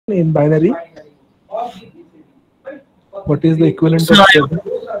in binary? What is the equivalent So of 7?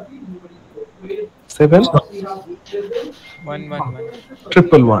 7? One, one, one.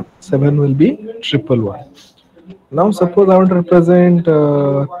 Triple one. 7 will be triple one. Now suppose I want to represent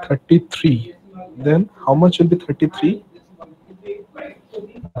 33. Then how much will be 33?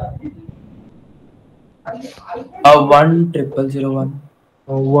 1 0 0 0 1.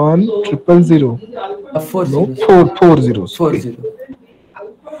 1 triple 0. Four No, zeros. four zeros. Four Okay. zero.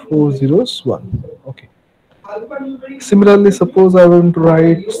 4 zeros 1. Okay. Similarly, suppose I want to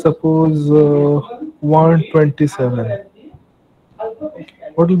write, suppose 127.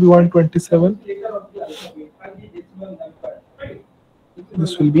 What will be 127?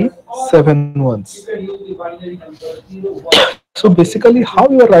 This will be 7 ones. So basically, how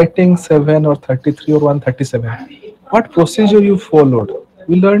you are writing 7 or 33 or 137? What procedure you followed?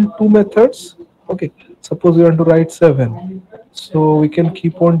 We learned two methods. Okay, suppose we want to write 7. So we can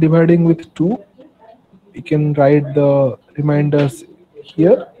keep on dividing with 2. We can write the reminders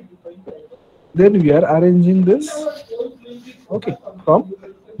here. Then we are arranging this, okay, from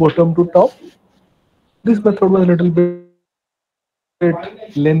bottom to top. This method was a little bit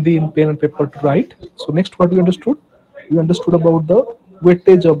lengthy in pen and paper to write. So next, what we understood? We understood about the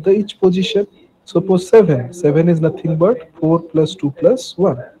weightage of the each position. Suppose 7 is nothing but 4 plus 2 plus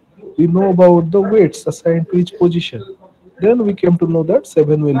 1. We know about the weights assigned to each position. Then we came to know that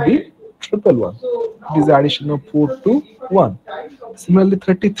 7 will be triple one. It is addition of 4 to 1. Similarly,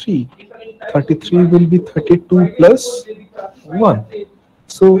 33. 33 will be 32 plus 1.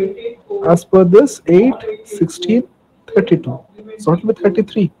 So, as per this, 8, 16, 32. So, what will be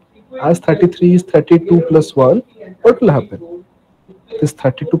 33? As 33 is 32 plus 1, what will happen? This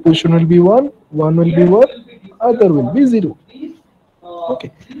 32 position will be 1 will be 1, other will be 0.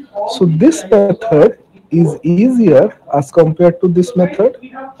 Okay. So, this method is easier as compared to this method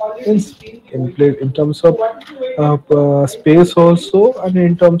in, in terms of space also, and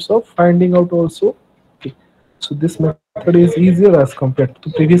in terms of finding out also. Okay. So this method is easier as compared to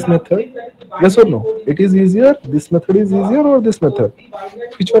the previous method. Yes or no? It is easier. This method is easier or this method?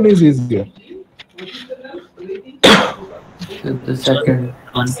 Which one is easier? The second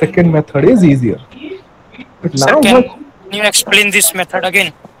one. Second method is easier. But Sir, now what? can you explain this method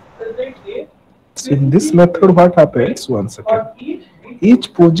again? So in this method, what happens? 1 second.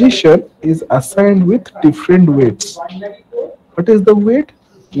 Each position is assigned with different weights. What is the weight?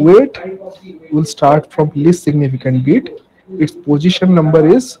 Weight will start from least significant bit. Its position number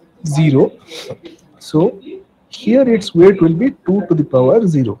is 0. So here its weight will be 2 to the power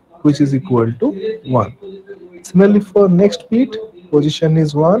 0, which is equal to 1. Similarly, for next bit, position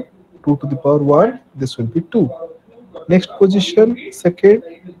is 1, 2 to the power 1, this will be 2. Next position, second,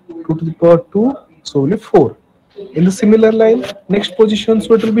 2 to the power 2, so will be 4. In the similar line, next position,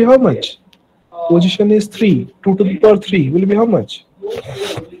 so it will be how much? Position is 3, 2 to the power 3 will be how much?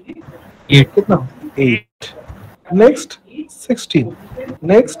 8. Kitna? 8. Next, 16.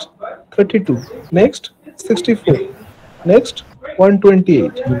 Next, 32. Next, 64. Next,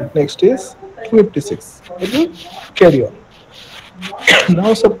 128. Next is 56. Okay? Carry on.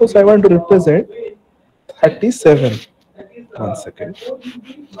 Now suppose I want to represent 37. 1 second.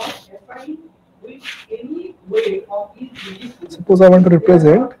 Suppose I want to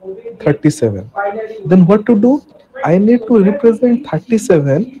represent 37. Then what to do? I need to represent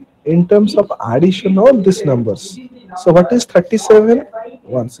 37 in terms of addition of these numbers. So what is 37?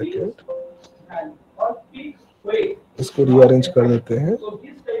 1 second. इसको rearrange कर देते हैं.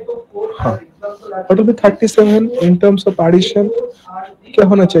 हाँ. What will be 37 in terms of addition? क्या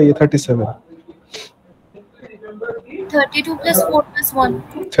होना चाहिए 37? 32 plus 4 plus 1.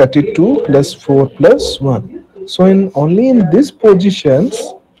 32 plus 4 plus 1. So in only in these positions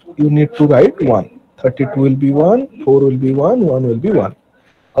you need to write 1. 32 will be 1, 4 will be 1, 1 will be 1.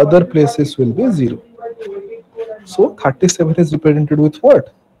 Other places will be 0. So 37 is represented with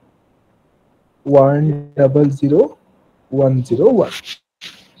what? 1 0 0 1 0 1.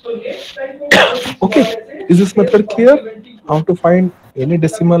 Okay, is this method clear? How to find any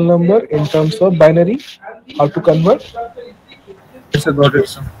decimal number in terms of binary? How to convert? It's about it,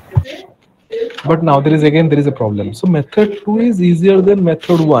 sir. But now there is a problem. So method 2 is easier than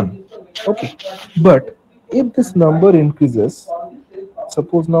method 1. Okay, but if this number increases,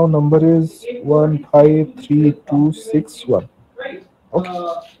 suppose now number is 1 5 3 2 6 1.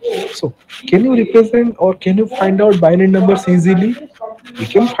 Okay, so can you represent or can you find out binary numbers easily? We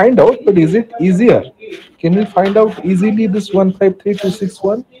can find out, but is it easier? Can we find out easily this 1 5 3 2 6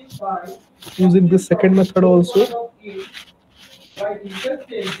 1 using this second method also?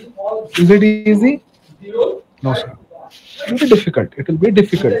 Is it easy? No, sir. It will be difficult. It will be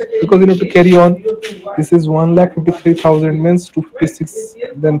difficult because you need to carry on. This is 1,53,000 means 256,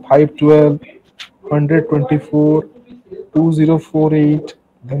 then 512, 124, 2048,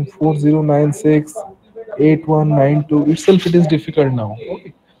 then 4096, 8192. Itself it is difficult now.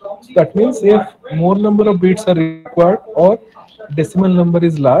 Okay. So that means if more number of bits are required or decimal number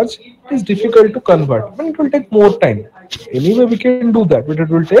is large, it is difficult to convert. But it will take more time. Anyway, we can do that, but it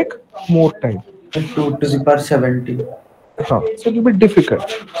will take more time. And 2 to the power 70. So it will be difficult.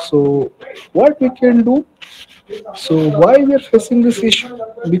 So what we can do? So why we are facing this issue?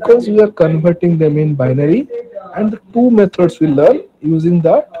 Because we are converting them in binary, and the two methods we learn using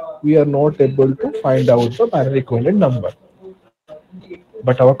that we are not able to find out the binary equivalent number.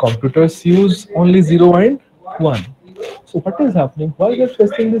 But our computers use only 0 and 1. So what is happening? Why we are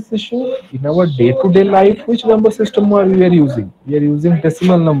facing this issue? In our day-to-day life, which number system are we are using? We are using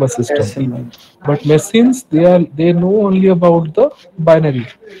decimal number system. Decimal. But machines, they know only about the binary,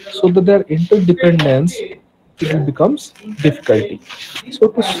 so that their interdependence it becomes difficulty. So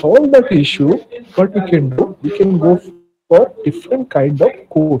to solve that issue, what we can do, we can go for different kind of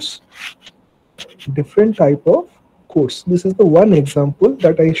codes, different type of codes. This is the one example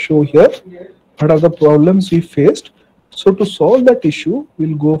that I show here. What are the problems we faced? So to solve that issue,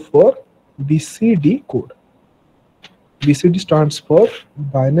 we'll go for BCD code. BCD stands for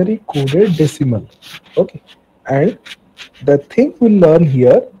binary coded decimal. Okay, and the thing we learn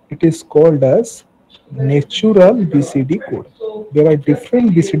here, it is called as natural BCD code. There are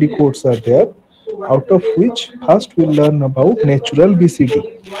different BCD codes are there, out of which first we learn about natural BCD,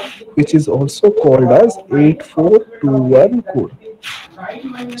 which is also called as 8421 code.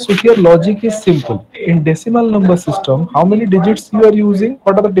 So here logic is simple. In decimal number system, how many digits you are using?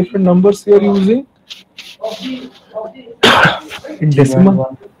 What are the different numbers you are using? In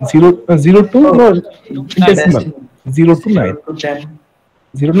decimal, 0 to no, in decimal 0 to 9,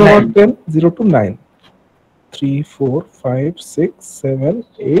 0 to not 10, 0 to 9, 3, 4, 5, 6, 7,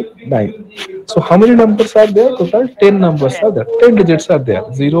 8, 9. So how many numbers are there? Total 10 numbers are there. 10 digits are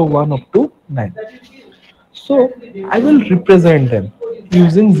there. 0, 1 up to 9. So I will represent them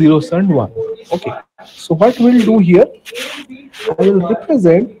using zeros and 1. Okay. So what we'll do here, I will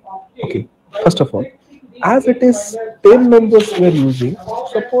represent, okay, first of all, as it is 10 numbers we are using,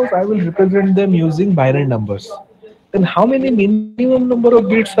 suppose I will represent them using binary numbers. Then how many minimum number of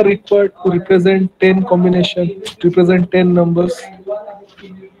bits are required to represent 10 combination, to represent 10 numbers?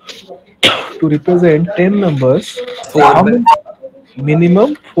 To represent 10 numbers, how many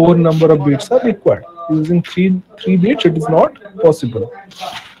minimum 4 number of bits are required? Using 3 bits, it is not possible.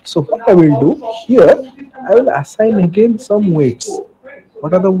 So what I will do here, I will assign again some weights.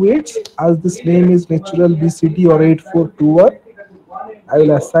 What are the weights? As this name is natural BCD or 8421, I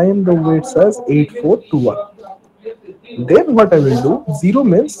will assign the weights as 8421. Then what I will do, 0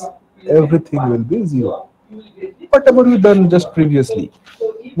 means everything will be 0. Whatever we done just previously.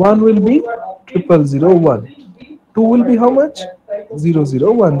 1 will be 0001. 2 will be how much?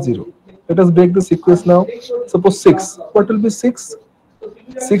 0010. Let us break the sequence now. Suppose 6. What will be 6?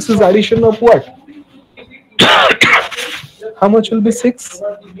 6 is addition of what? How much will be 6?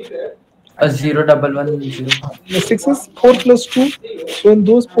 A 0110. 6 is 4 plus 2. So in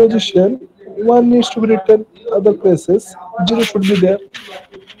those positions, 1 needs to be written. Other places, 0 should be there.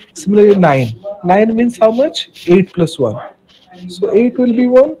 Similarly, 9. 9 means how much? 8 plus 1. So 8 will be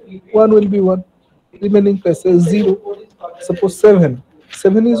 1, 1 will be 1. Remaining places 0. Suppose 7.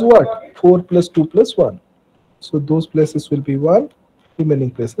 7 is what? 4 plus 2 plus 1. So those places will be 1,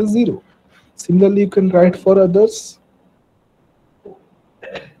 remaining places 0. Similarly, you can write for others.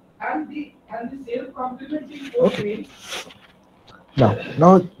 Okay.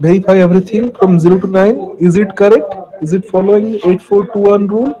 Now verify everything from 0 to 9. Is it correct? Is it following 8421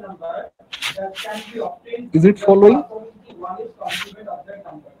 rule? Is it following?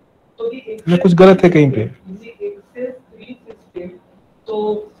 या कुछ गलत है कहीं पे?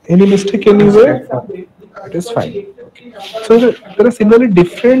 Any mistake anywhere? It is fine. Okay. So there are similarly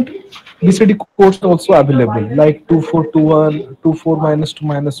different BCD codes also available, like 2421, 24 minus 2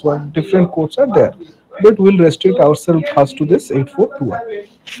 minus 1. Different codes are there, but we'll restrict ourselves first to this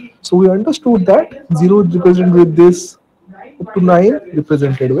 8421. So we understood that 0 is represented with this, up to 9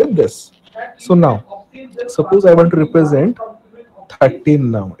 represented with this. So now, suppose I want to represent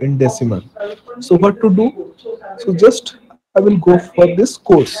 13 now in decimal. So what to do? So just I will go for this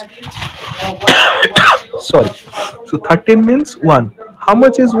course. Sorry. So 13 means 1. How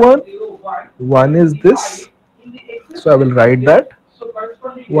much is 1? 1 is this. So I will write that.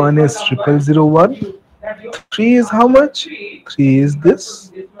 1 is 0001. 3 is how much? 3 is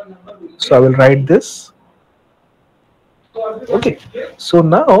this. So I will write this. Okay, so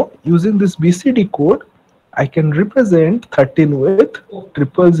now using this BCD code, I can represent 13 with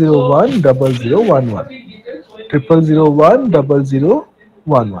 00010011,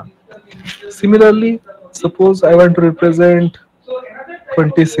 00010011. Similarly, suppose I want to represent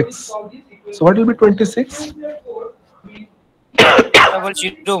 26. So what will be 26?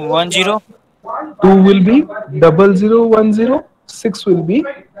 0010. 2 will be 0010. 6 will be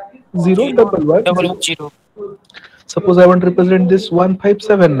 0110. 011. Suppose I want to represent this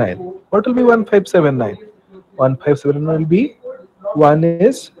 1579. What will be 1579? 1579 will be 1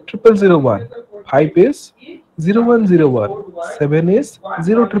 is 0001, 5 is 0101, 7 is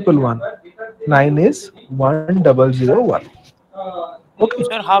 0111, 9 is 1001. Okay,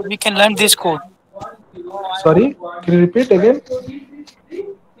 Sir, how we can learn this code? sorry, can you repeat again?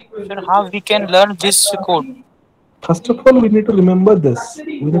 Sir, how we can learn this code? First of all, we need to remember this.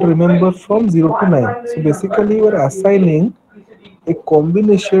 We need to remember from 0 to 9. So basically, you are assigning a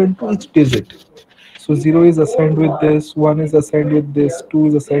combination to each digit. So 0 is assigned with this, 1 is assigned with this, 2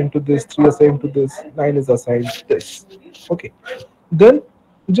 is assigned to this, 3 assigned to this, 9 is assigned to this. Okay. Then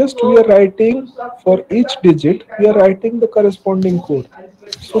just we are writing for each digit, we are writing the corresponding code.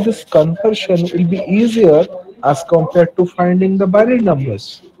 So this conversion will be easier as compared to finding the binary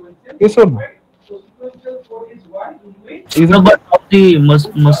numbers. Yes or no? No, Isn't but it? how the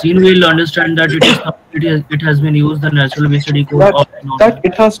machine will understand that it has been used the natural BCD code that or not.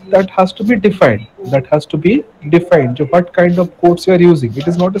 that has to be defined, that has to be defined. So what kind of codes you are using? It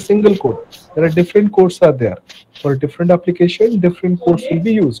is not a single code, there are different codes are there. For different application, different codes will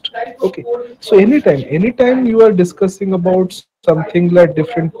be used. Okay, so anytime you are discussing about something like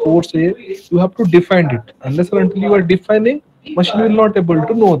different codes, you have to define it. Unless or until you are defining, machine will not able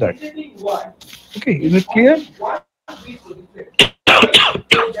to know that. Okay, is it clear?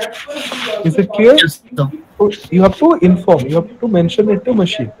 Is it clear? Yes, sir. So you have to inform, you have to mention it to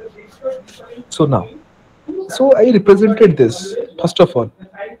machine. So now, so I represented this. First of all,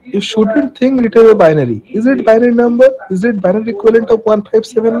 you shouldn't think it is a binary. Is it binary number? Is it binary equivalent of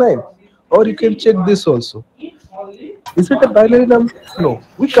 1579? Or you can check this also. Is it a binary number? No,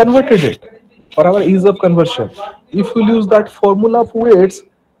 we converted it for our ease of conversion. If we use that formula of weights,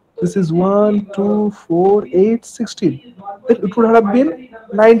 this is 1, 2, 4, 8, 16. Then it would have been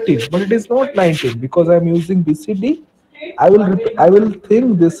 19, but it is not 19 because I am using BCD. I will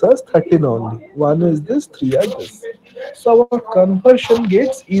think this as 13 only. 1 is this, 3 are this. So our conversion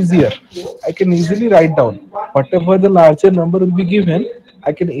gets easier. I can easily write down whatever the larger number will be given.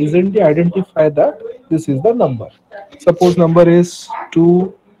 I can easily identify that this is the number. Suppose number is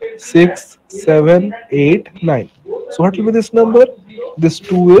 2, 6, 7, 8, 9. So what will be this number? This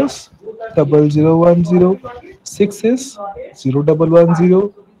 2 is 0010, 6 is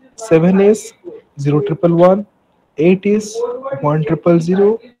 0110, 7 is 0111, 8 is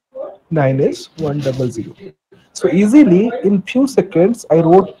 1000, 9 is 100. So easily in few seconds I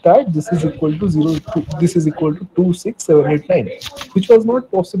wrote that this is equal to 0 2, this is equal to 26789, which was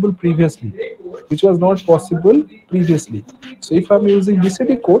not possible previously, so if I'm using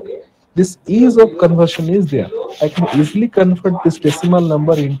BCD code, this ease of conversion is there. I can easily convert this decimal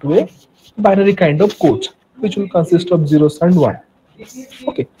number into a binary kind of code, which will consist of zeros and one.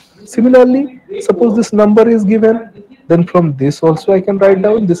 Okay. Similarly, suppose this number is given, then from this also I can write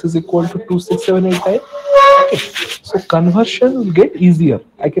down this is equal to 26789. Okay. So conversion will get easier.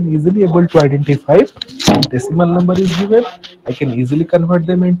 I can easily able to identify decimal number is given. I can easily convert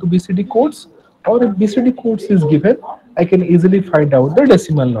them into BCD codes, or if BCD codes is given, I can easily find out the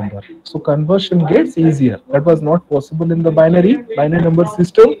decimal number. So conversion gets easier. That was not possible in the binary number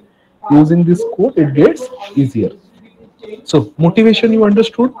system. Using this code, it gets easier. So motivation, you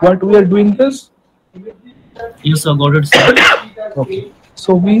understood what we are doing this? Yes, sir, got it, sir. Okay.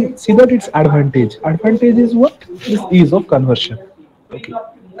 So we see that its advantage. Advantage is what? Is ease of conversion. Okay.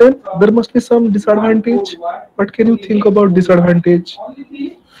 Then there must be some disadvantage. What can you think about disadvantage?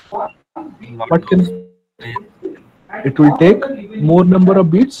 What can it will take more number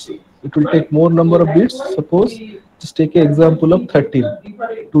of bits? It will take more number of bits. Suppose just take an example of 13.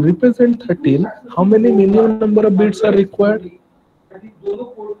 To represent 13, how many minimum number of bits are required?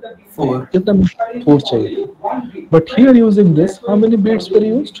 4. कितना 4 चाहिए. But here using this, how many bits were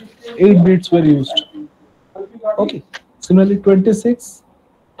used? 8 bits were used. Okay. Similarly, 26,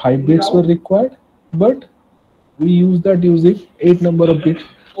 5 bits were required, but we use that using 8 number of bits.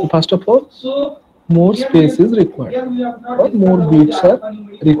 So first of all, more space is required, or more bits are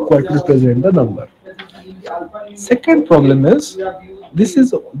required to represent the number. Second problem is this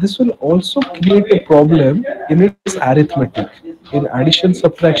will also create a problem in its arithmetic. In addition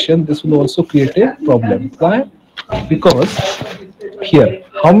subtraction, this will also create a problem. Why? Because here,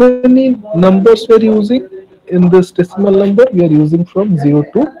 how many numbers we are using in this decimal number? We are using from 0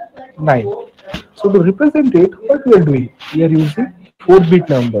 to 9. So to represent it, what we are doing? We are using 4-bit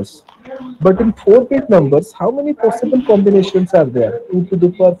numbers. But in 4-bit numbers, how many possible combinations are there? 2 to the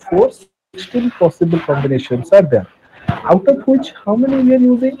power 4, 16 possible combinations are there. Out of which, how many we are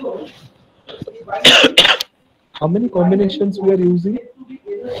using? How many combinations we are using?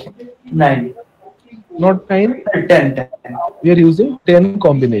 9. Not 9. 10. We are using 10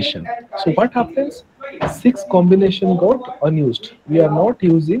 combination. So what happens? 6 combination got unused. We are not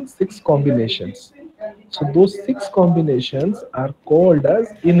using 6 combinations. So those 6 combinations are called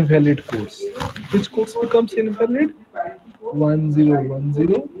as invalid codes. Which codes becomes invalid?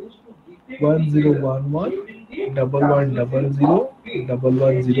 1010, 1011, 1100,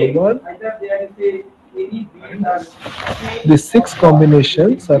 1101. These 6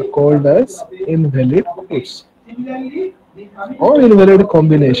 combinations are called as invalid codes or invalid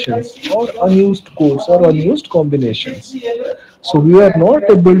combinations or unused codes or unused combinations. So we are not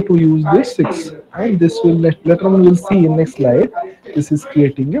able to use this 6, and this will later on we'll see in next slide. This is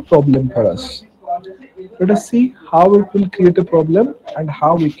creating a problem for us. Let us see how it will create a problem and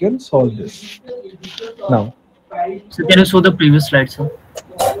how we can solve this. Now, So can you show the previous slide, sir?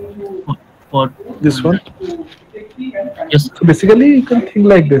 For this one. yes. So basically, you can think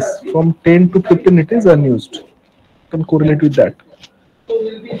like this: from 10 to 15, it is unused. You can correlate with that.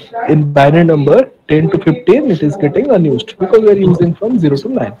 In binary number 10 to 15, it is getting unused because we are using from 0 to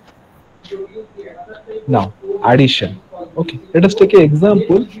 9. Now, addition. Okay, let us take an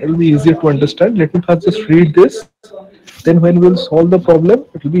example. It will be easier to understand. Let me first just read this. Then when we will solve the problem,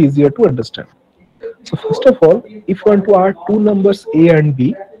 it will be easier to understand. So first of all, if you want to add two numbers A and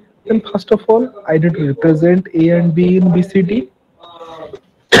B, then first of all, I need to represent A and B in BCD.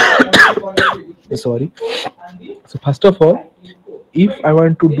 Sorry. So first of all, if I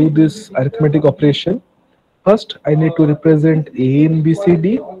want to do this arithmetic operation, first I need to represent A in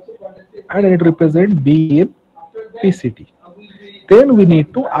BCD and I need to represent B in PCD. Then we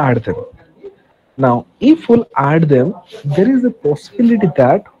need to add them. Now, if we'll add them, there is a possibility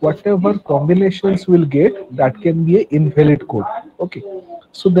that whatever combinations we'll get, that can be an invalid code. Okay.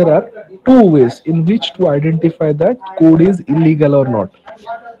 So there are two ways in which to identify that code is illegal or not.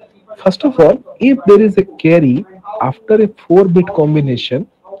 First of all, if there is a carry after a 4-bit combination,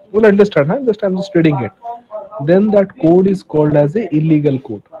 we'll understand, huh? I'm just reading it. Then that code is called as a illegal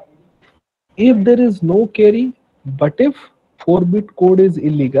code. If there is no carry, but if 4-bit code is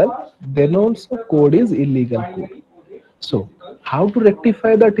illegal, then also code is illegal code. So how to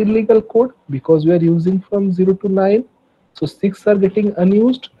rectify that illegal code? Because we are using from 0 to 9, so 6 are getting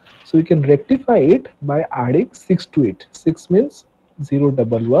unused. So we can rectify it by adding 6 to it. 6 means 0,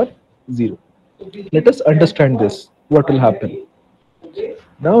 0. Let us understand this. What will happen?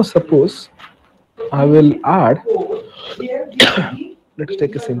 Now suppose I will add. Let's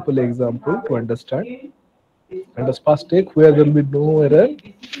take a simple example to understand. And as first take where there will be no error.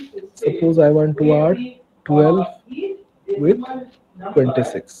 Suppose I want to add 12 with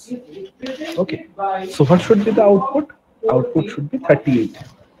 26. Okay. So what should be the output? Output should be 38.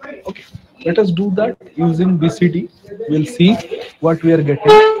 Okay. Let us do that using BCD. We'll see what we are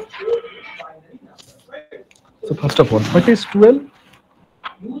getting. So first of all, what is 12?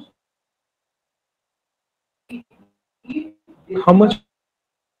 How much?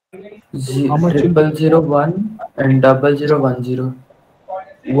 How much? 0001 and 0010.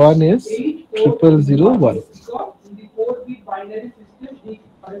 1 is 0001.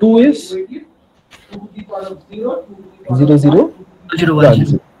 2 is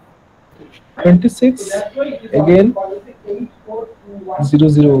 0010. 26 again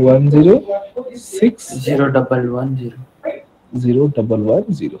 0010. 6 0110.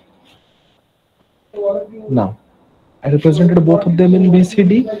 0110. Now I represented both of them in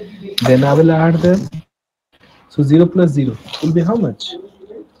BCD. Then I will add them. So 0 plus 0 will be how much?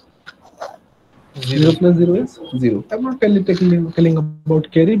 0 plus 0 is 0. I'm not telling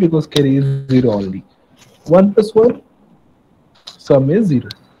about carry because carry is 0 only. 1 plus 1, sum is 0.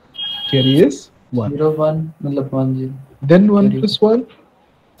 Carry is 1. 01 matlab 10. Then 1 plus 1,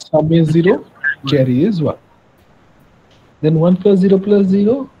 sum is 0. Carry is 1. Then 1 plus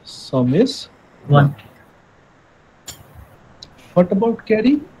 0, sum is 1. What about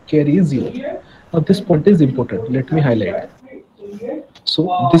carry? Carry is 0. Now this point is important. Let me highlight.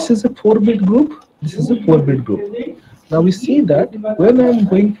 So this is a 4-bit group. This is a 4-bit group. Now we see that when I am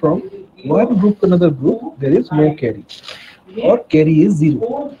going from one group to another group, there is no carry or carry is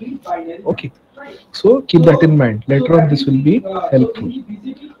 0. Okay. So keep that in mind. Later on, this will be helpful.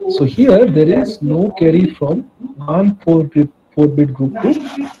 So here there is no carry from one 4-bit group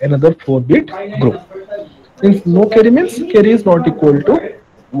to another 4-bit group. Since no carry means carry is not equal to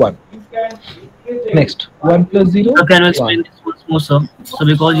 1. Next, 1 plus 0, So can you 1. explain this once more, sir? So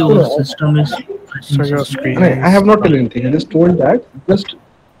because No, your no, system is, I So think your so. screen I have not told anything. I just told that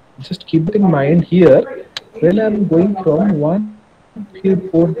just keep it in mind here. When I'm going from one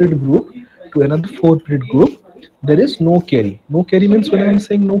 4-bit group to another 4-bit group, there is no carry. No carry means when I'm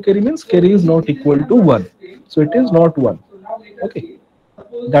saying no carry means carry is not equal to 1. So it is not 1. Okay.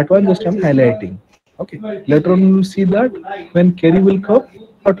 That one just I'm highlighting. Okay. Later on we will see that when carry will come,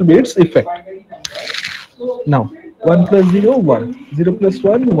 what will be its effect. Now 1 plus 0, 1. 0 plus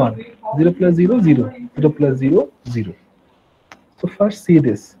 1, 1. 0 plus 0, 0. 0 plus 0, 0. So first see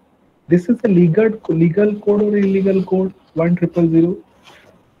this. This is a legal code or illegal code. 1000.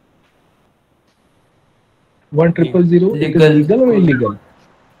 1000. It is Legal legal or code. illegal?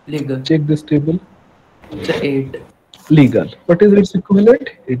 Legal. Check this table. It's a 8. Legal. What is its equivalent?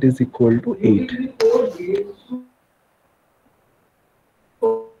 It is equal to 8.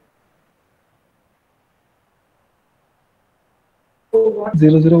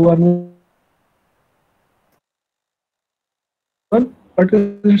 0011. What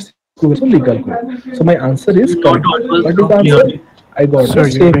is its equivalent? So legal code. So my answer is Not correct. audible, What is sir, the answer? clearly. I got Sir, the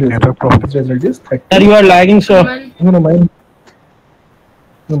you're same having network result. problems. This result is 30. Sir, you are lagging, sir. No, no,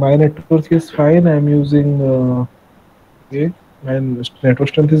 my network is fine. I'm using okay. My network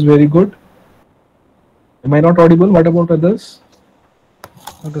strength is very good. Am I not audible? What about others?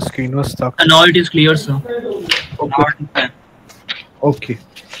 Oh, the screen was stuck. And now it is clear, sir. Okay. Okay.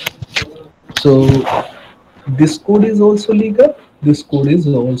 So this code is also legal. This code is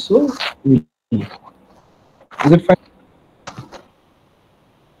also legal. Is it fine?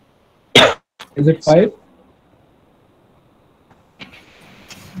 Is it fine?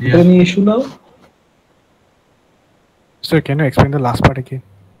 Is there any issue now? Sir, can you explain the last part again?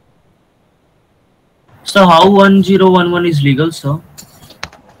 So how 1011 is legal, sir?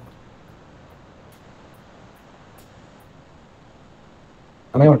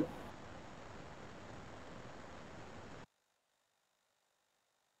 Am I on?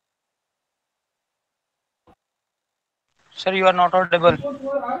 Sir, you are not audible.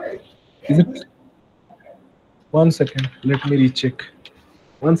 Is it? 1 second. Let me recheck.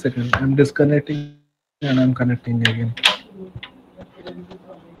 1 second. I'm disconnecting and I'm connecting again.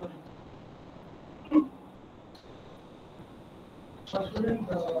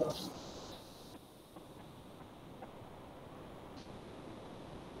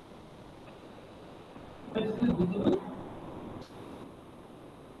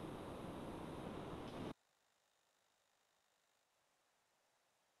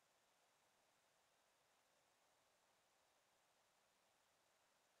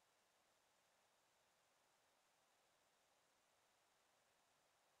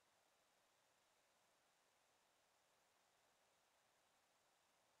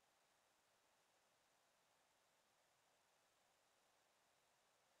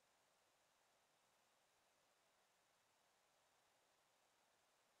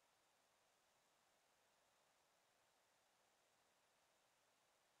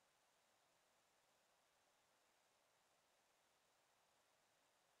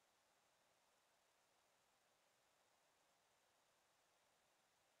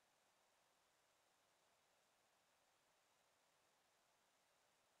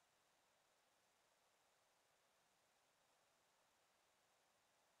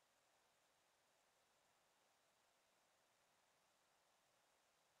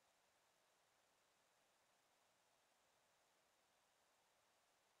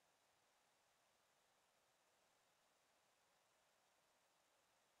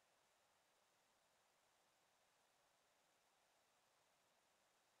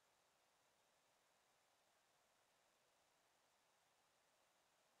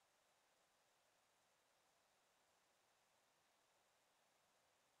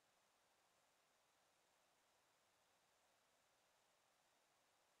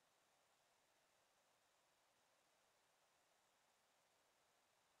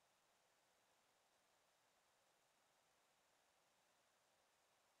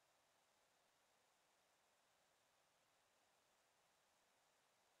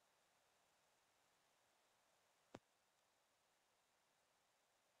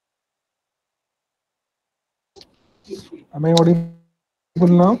 Am I audible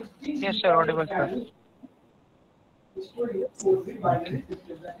now? Yes, sir, audible, sir. Okay.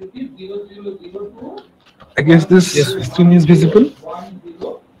 I guess this screen is visible.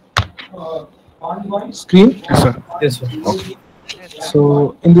 Screen? Yes, sir. Yes, sir. Okay.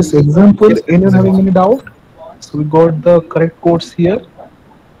 So in this example, anyone having any doubt? So we got the correct codes here.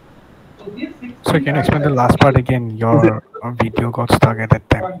 So can you explain the last part again? Your video got stuck at that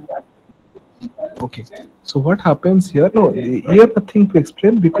time. Okay. So what happens here? No, here nothing to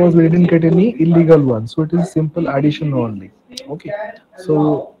explain because we didn't get any illegal one. So it is simple addition only. Okay.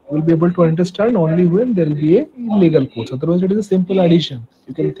 So we'll be able to understand only when there will be a illegal code. Otherwise, it is a simple addition.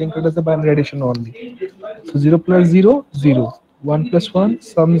 You can think it as a binary addition only. So 0 plus 0, 0. 1 plus 1,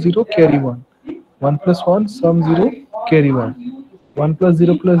 sum 0, carry 1. 1 plus 1, sum 0, carry 1. 1 plus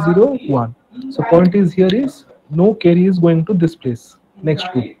 0 plus 0, 1. So point is here is no carry is going to this place,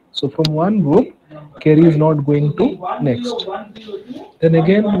 next group. So from one group, carry is not going to next. Then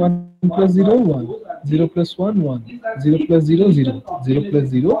again 1 plus 0, 1. 0 plus 1, 1. 0 plus 0, 0. 0 plus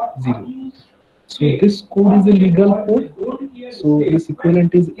 0, 0. So this code is a legal code. So this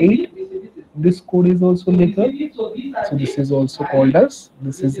equivalent is 8. This code is also legal. So this is also called as,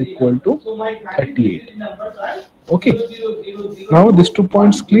 this is equal to 38. Okay. Now these 2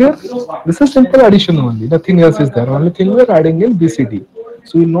 points clear. This is simple addition only. Nothing else is there. Only thing we are adding in BCD.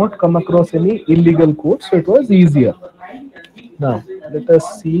 So we will not come across any illegal code. So it was easier. Now let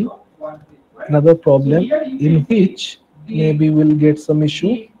us see another problem in which maybe we'll get some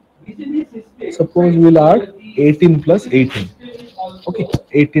issue. Suppose we'll add 18 plus 18. Okay,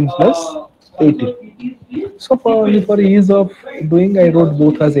 18 plus 18. So for only for ease of doing, I wrote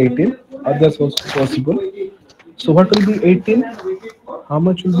both as 18. Others also possible. So what will be 18? How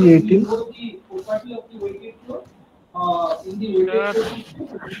much will be 18?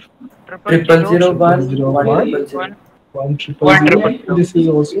 Triple zero one, Zero, one one. triple zero. 1 triple 0. This is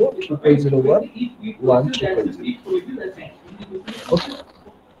also 001, 1 triple 0. Okay.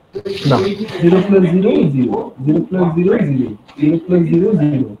 Now 0 plus 0, 0. 0 plus 0, 0. 0 plus 0,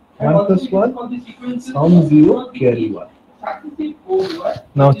 0. 1 plus 1, sum 0, carry 1.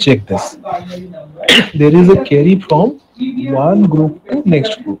 Now check this. There is a carry from one group to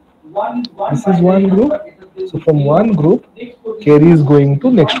next group. This is one group. So from one group, carry is going to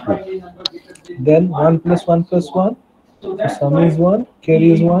next group. Then 1 plus 1 plus 1. So sum is 1,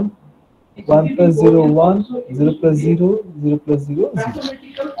 carry is 1. 1 plus 0, 1. 0 plus 0, 0 plus 0, 0.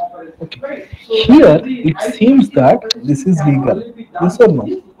 Okay. Here it seems that this is legal. Yes or no?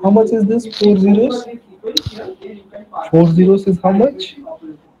 How much is this? 4 zeros. 4 zeros is how much?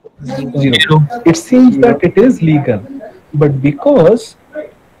 0. It seems that it is legal. But because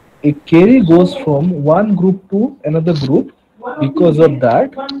a carry goes from one group to another group, because of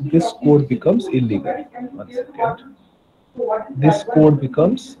that, this code becomes illegal. 1 second. This code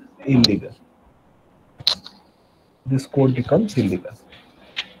becomes illegal. This code becomes illegal.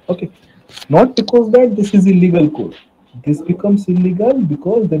 Okay. Not because that this is illegal code. This becomes illegal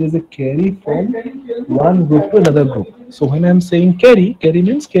because there is a carry from one group to another group. So when I am saying carry, carry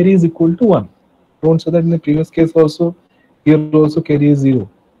means carry is equal to 1. Don't say that in the previous case also, here also carry is 0.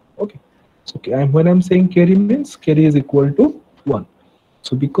 Okay. So when I am saying carry means carry is equal to 1.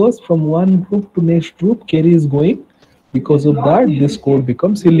 So because from one group to next group, carry is going, because of that, this code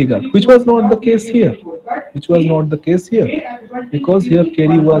becomes illegal, which was not the case here. Which was not the case here, because here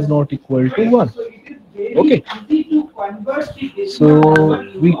carry was not equal to 1. Okay. So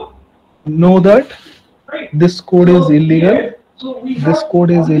we know that this code is illegal. This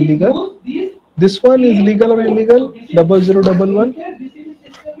code is illegal. This one is legal or illegal? 0011.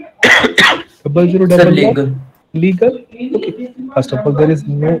 0011. Legal. Legal. Okay. First of all, there is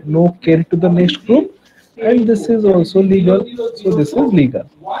no carry to the next group, and this is also legal. So this is legal.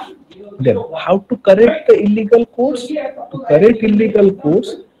 Then how to correct the illegal codes? To correct illegal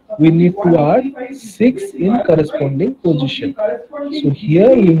codes, we need to add 6 in corresponding position. So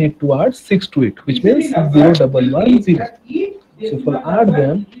here we need to add 6 to it, which means 0110. So if we add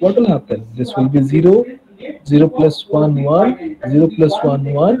them, what will happen? This will be 0, 0 plus 1, 1, 0 plus 1,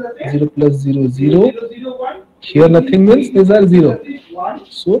 1, 0 plus 0, 0. Here nothing means these are 0.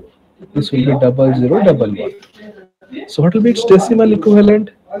 So this will be 0011. So what will be its decimal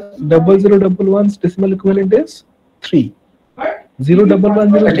equivalent? 0011's decimal equivalent is 3.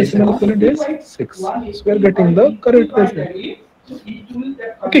 0110's decimal equivalent is 6. So we are getting the correct result.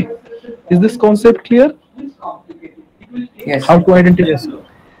 Okay. Is this concept clear? Yes. How to identify?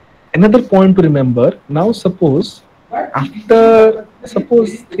 Another point to remember. Now suppose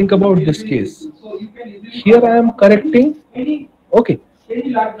think about this case. Here I am correcting. Okay.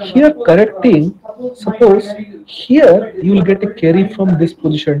 Here correcting, suppose here you will get a carry from this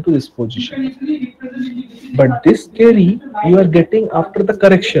position to this position. But this carry you are getting after the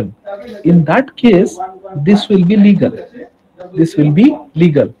correction. In that case, this will be legal. This will be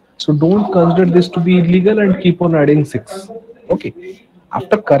legal. So don't consider this to be illegal and keep on adding 6. Okay.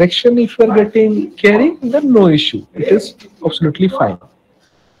 After correction, if you are getting carry, then no issue. It is absolutely fine.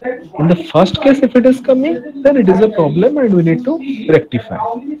 In the first case, if it is coming, then it is a problem and we need to rectify.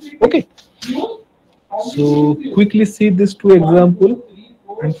 Okay. So quickly see these two example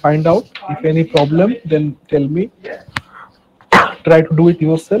and find out if any problem, then tell me. Try to do it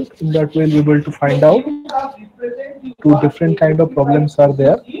yourself. In that way, you'll be able to find out two different kind of problems are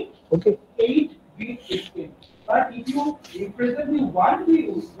there. Okay. But if you represent the one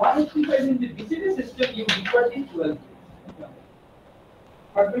equation in the BCD system, you require the 12.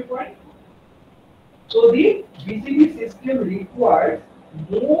 Got my point? So the BCD system requires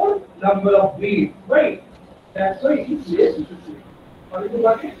more number of bits, right? That's why it is less efficient. What is the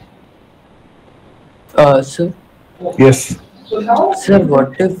logic? Sir. Yes. So now, Sir,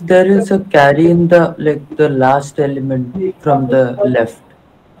 what if there is a carry in the the last element from the left?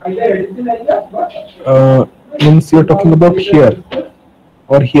 Means you're talking about here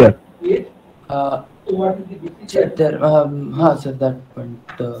or here. Sir, there, sir, that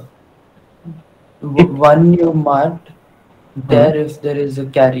point. One you marked there if there is a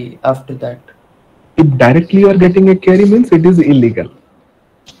carry after that. If directly you are getting a carry, means it is illegal.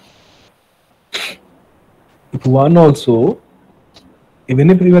 If one also, even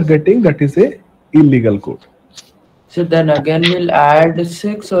if you are getting, that is a illegal code. So then again we'll add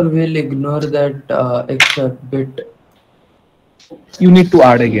 6 or we'll ignore that extra bit. You need to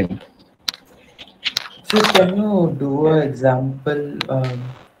add again. So can you do an example?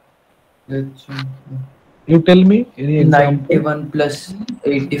 Let's You tell me any example. 91 plus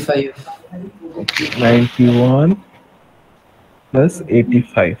 85. Okay, 91 plus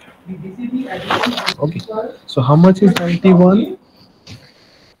 85. Okay. So how much is 91?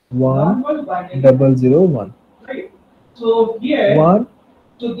 1001. so here, 1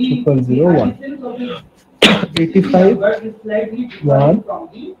 so the 001. 85 1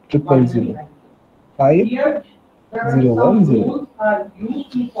 000 5 0 1 0.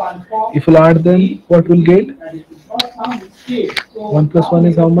 If you add them, what will get? 1 plus 1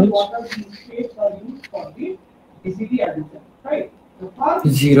 is how much?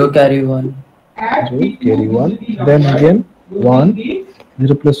 0 carry 1. 0 carry 1. Then again 1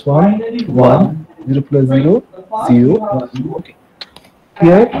 0 plus 1 1 0 plus 0 0 1. Okay.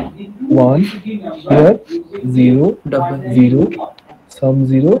 Here 1, here 0 0, some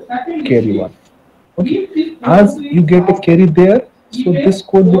 0 carry 1. Okay. As you get a carry there, so this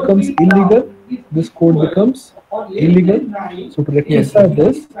code becomes illegal. This code becomes illegal. So to rectify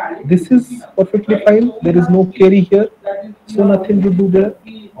this is perfectly fine. There is no carry here, so nothing to do there.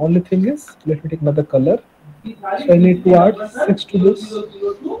 Only thing is, let me take another color. So I need to add 6 to this.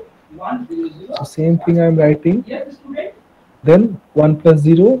 So same thing I am writing. Then 1 plus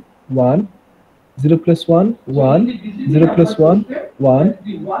 0 1, 0 plus 1 1, 0 plus 1 1,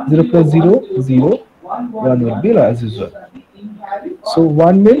 0 plus 0 0, 1 will be as usual. So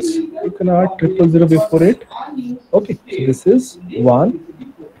 1 means you can add 000 before it. Okay, so this is 1,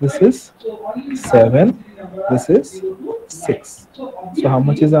 this is 7, this is 6. So how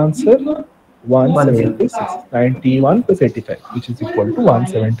much is answer? 176. 91 plus 85, which is equal to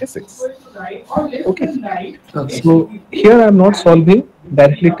 176. Okay. So here I am not solving.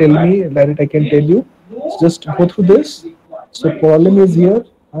 Directly tell me, I can tell you. Just go through this. So problem is here.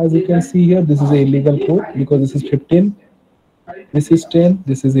 As you can see here, this is a illegal code because this is 15. This is 10.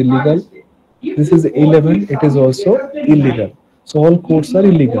 This is illegal. This is 11. It is also illegal. So all codes are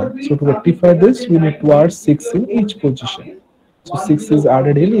illegal. So to rectify this, we need to add 6 in each position. So 6 is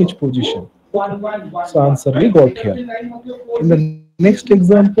added in each position. So answer we got here. In the next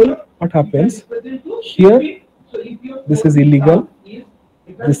example, what happens? Here, this is illegal.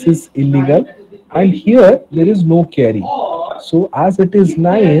 This is illegal. And here, there is no carry. So as it is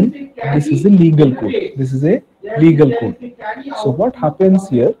 9, this is a legal code. This is a legal code. So what happens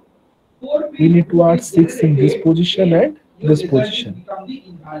here? We need to add 6 in this position and this position.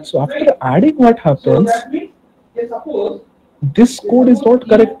 So after adding, what happens? This code is not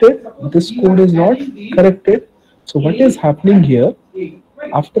corrected. This code is not corrected. So what is happening here?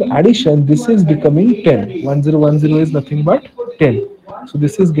 After addition, this is becoming 10. 1010 is nothing but 10. So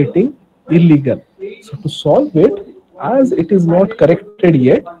this is getting illegal. So to solve it, as it is not corrected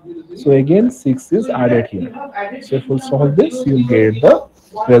yet, so again 6 is added here. So if we solve this, you will get the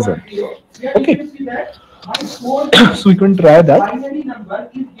result. Okay. So we can try that.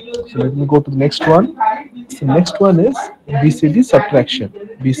 So let me go to the next one. So next one is BCD subtraction.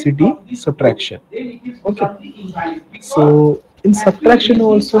 BCD subtraction. Okay. So in subtraction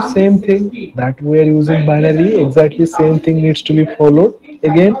also same thing, that we are using binary. Exactly same thing needs to be followed.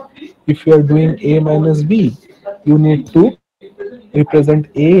 Again, If you are doing A minus B, you need to represent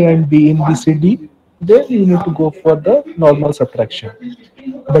A and B in BCD. Then you need to go for the normal subtraction.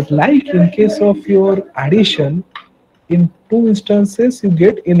 But like in case of your addition, in two instances you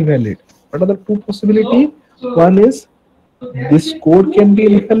get invalid. What are the two possibilities? One is this code can be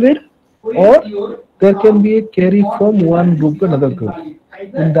invalid, or there can be a carry from one group to another group.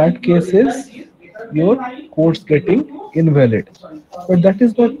 In that cases, your code's getting invalid. But that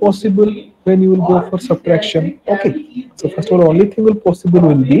is not possible when you will go for subtraction. Okay. So first of all, only thing will possible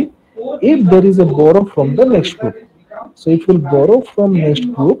will be if there is a borrow from the next group. So if you will borrow from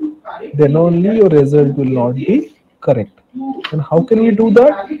next group, then only your result will not be correct. And how can we do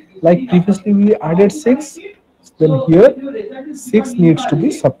that? Like previously we added 6, then here 6 needs to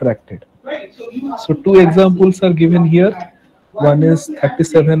be subtracted. So two examples are given here. One is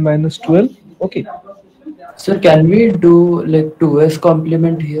 37 minus 12. Okay, Sir, can we do like 2s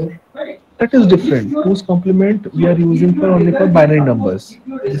complement here? that is different. 2's complement we are using for only for binary numbers.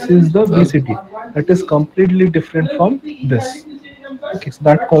 This is the BCD. That is completely different from this. Okay, so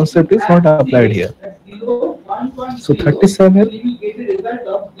that concept is not applied here. So 37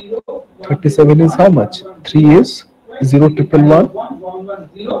 is how much? 3 is 0 triple 1.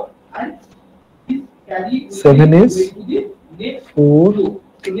 7 is 4.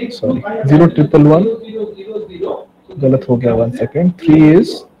 Sorry, 0 triple 1. गलत हो गया 1 second. 3 is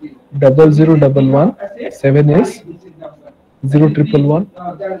 0011. 7 is 0 triple 1.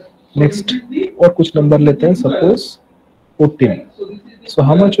 Next और कुछ number लेते हैं. Suppose 14. So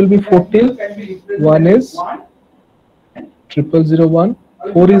how much will be 14? 1 is 0001.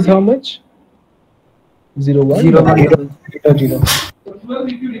 4 is how much? 01. 0.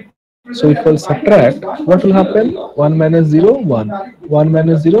 So if I'll subtract, what will happen? 1 minus 0, 1. 1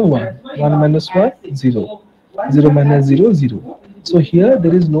 minus 0, 1. 1 minus 1, 0. 0 minus 0, 0. So here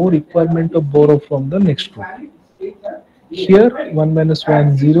there is no requirement of borrow from the next group. Here 1 minus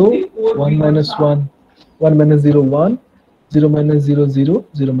 1, 0. 1 minus 1, 1 minus 0, 1. 0 minus 0, 0.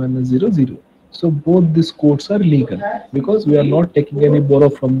 0 minus 0, 0. So both these codes are legal because we are not taking any borrow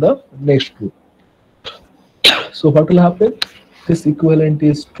from the next group. So what will happen? This equivalent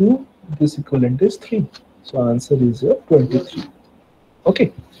is 2, this equivalent is 3. So answer is your 23.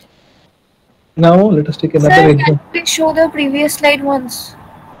 Okay. Now let us take another Sir, can example. you please show the previous slide once?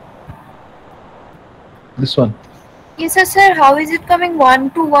 This one. Yes, sir. How is it coming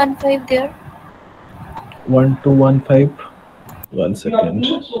 1 to 1 5 there? 1 2 1 5. 1 second.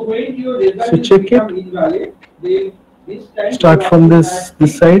 So check it. Start from this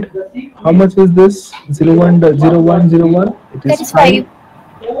side. How much is this? 0 1 0 1 0 1. It That is is 5.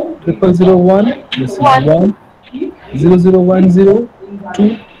 5. 0 0 1. This is 1. 0 0 1 0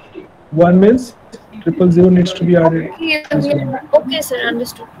 2. 1 means 0 needs to be added. Okay, sir.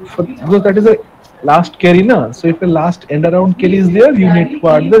 Understood. Because that is a last carry na. So if a last end around carry is there, you need to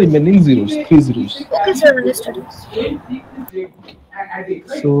add the remaining zeros, 3 zeros. Okay, sir. Understood.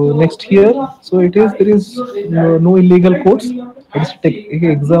 So next here, so it is there is no illegal codes. Let's take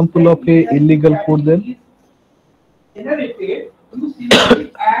an example of a illegal code then.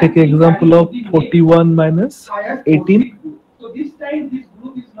 Take an example of 41 minus 18. So this time this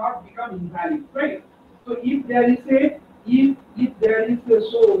group is not become invalid, right? So if there is a if there is a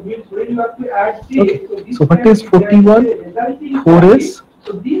so means when you have to add 6. Okay. So, this So what time is if there 41? a resulting 4 value, is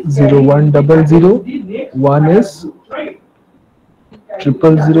so this 0 1 0 0. the next 1 is right?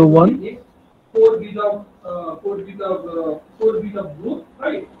 0001. 4 bit of group,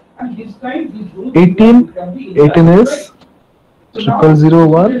 right? And this time this group 18. can be 18 is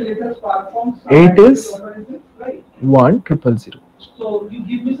 0001. 8 is 1 000. So you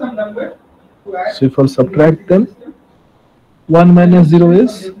give me some number to add. So if I subtract them, 1 minus 0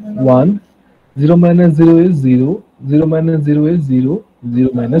 is 1, 0 minus 0 is 0, 0 minus 0 is 0, 0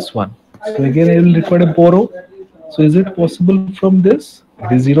 minus 1. So again I will require a borrow. So is it possible from this?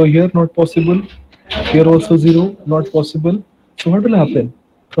 It is 0 here, not possible. Here also 0, not possible. So what will happen?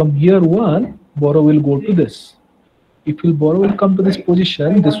 From here 1, borrow will go to this. If will borrow will come to this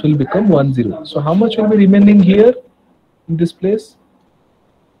position, this will become 1 0. So how much will be remaining here in this place?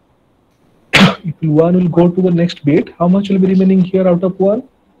 If 1 will go to the next bit, how much will be remaining here out of 1?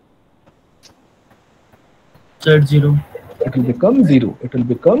 Third 0. It will become 0. It will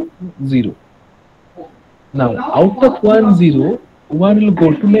become 0. Now, out of 1 0, 1 will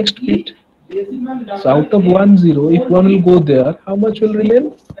go to next bit. So out of 1 0, if 1 will go there, how much will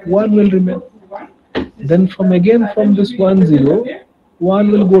remain? 1 will remain. Then from this 1 0,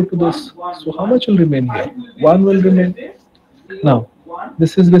 1 will go to this. So how much will remain here? 1 will remain. Now,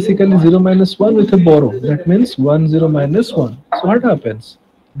 this is basically 0 minus 1 with a borrow. That means 1 0 minus 1. So what happens?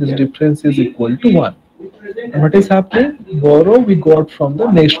 This difference is equal to 1. And what is happening? Borrow we got from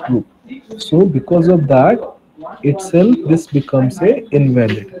the next group. So because of that itself, this becomes a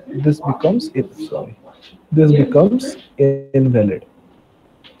invalid. This becomes this becomes invalid.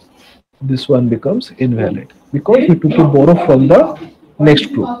 This one becomes invalid because we took a borrow from the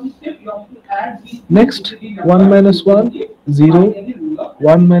next group. Next, 1 minus 1, 0,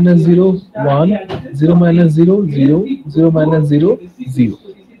 1 minus 0, 1, 0 minus 0, 0, 0 minus 0, 0.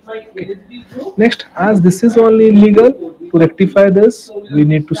 Okay. Next, as this is only illegal, to rectify this, we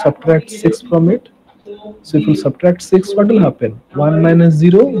need to subtract 6 from it. So if you subtract 6, what will happen? 1 minus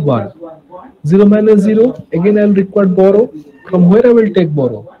 0, 1. 0 minus 0, again I will require borrow. From where I will take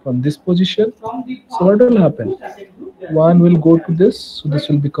borrow? From this position. So what will happen? 1 will go to this, so this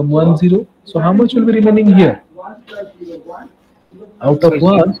will become 1, 0. So how much will be remaining here? Out of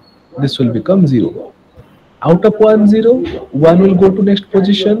 1, this will become 0. Out of 1, 0, 1 will go to next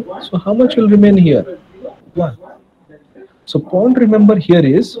position. So how much will remain here? 1. So point remember here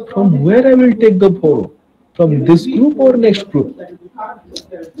is from where I will take the borrow? From this group or next group?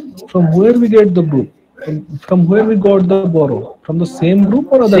 From where we get the group? From where we got the borrow? From the same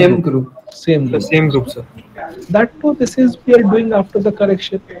group or other Same group. Same group. The same group, sir. That too, this is we are doing after the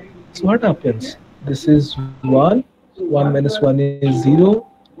correction. So what happens? This is 1. 1 minus 1 is 0.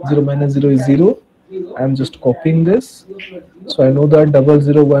 0 minus 0 is 0. I'm just copying this. So I know that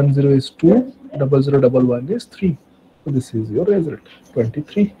 0010 is 2. 0011 is 3. So this is your result,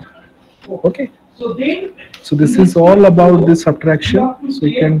 23. Okay. So this is all about this subtraction. So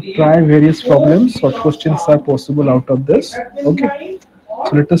you can try various problems. Short questions are possible out of this. Okay.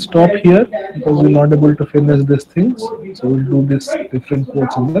 So let us stop here because we're not able to finish these things. So we'll do this different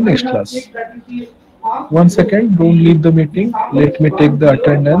codes in the next class. 1 second, don't leave the meeting. Let me take the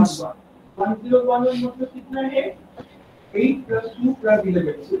attendance. 1011 मतलब कितना है 8 plus 2 plus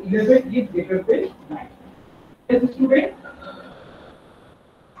 11 so 11 is greater than 9. Yes, student.